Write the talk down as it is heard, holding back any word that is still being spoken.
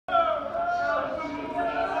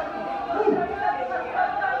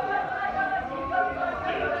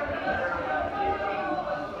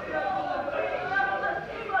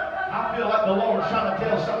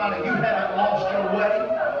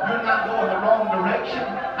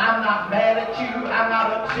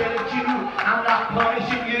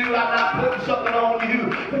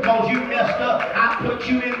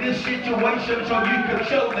situation so you can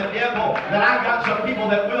show the devil that I got some people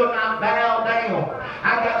that will not bow down.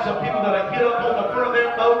 I got some people that get up on the front of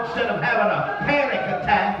their boat instead of having a panic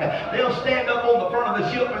attack. They'll stand up on the front of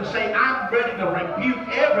the ship and say, I'm ready to rebuke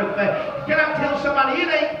everything. Can I tell somebody, it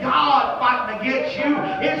ain't God fighting against you,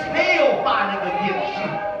 it's hell fighting against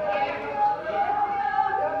you.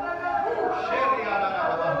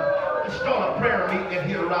 Let's start a prayer meeting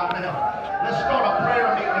here right now. Let's start a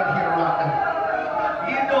prayer meeting here right now.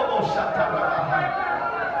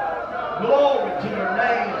 Glory to your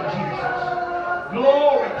name, Jesus.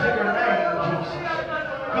 Glory to your name, Jesus.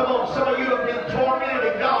 Come on, some of you have been tormented,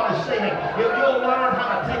 and God is saying, if you'll learn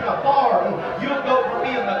how to take authority, you'll go from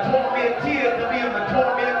being the tormented to being the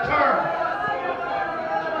tormentor.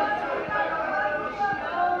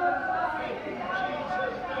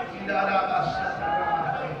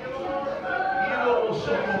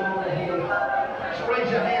 So raise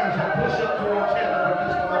your hands and push up towards heaven for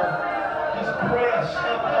just a moment. Just press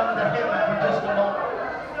up under heaven for just a moment.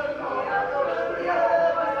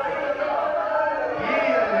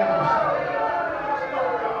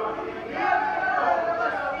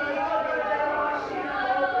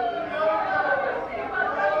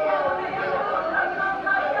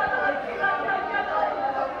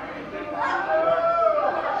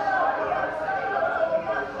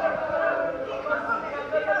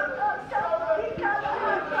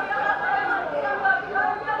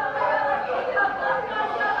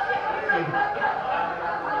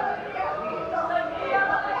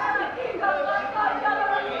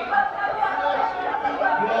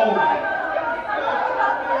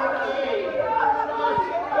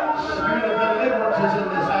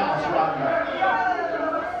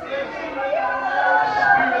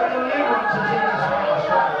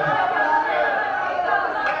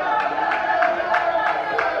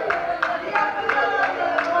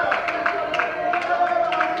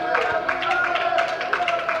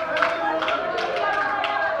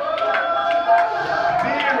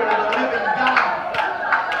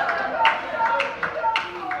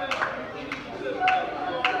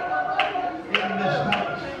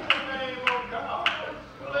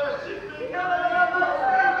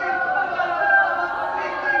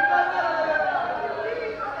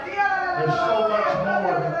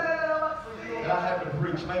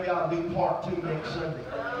 Maybe I'll do part 2 next Sunday.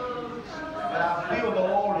 But I feel the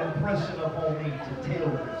Lord impressing upon me to tell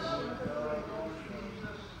this.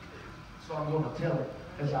 So I'm going to tell it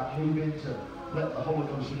as I move into let the Holy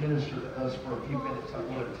Ghost minister to us for a few minutes. I'm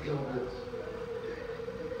going to tell this.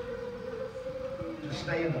 Just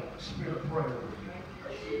stay in the spirit of prayer.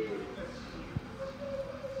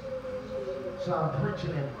 So I'm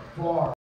preaching in Florida.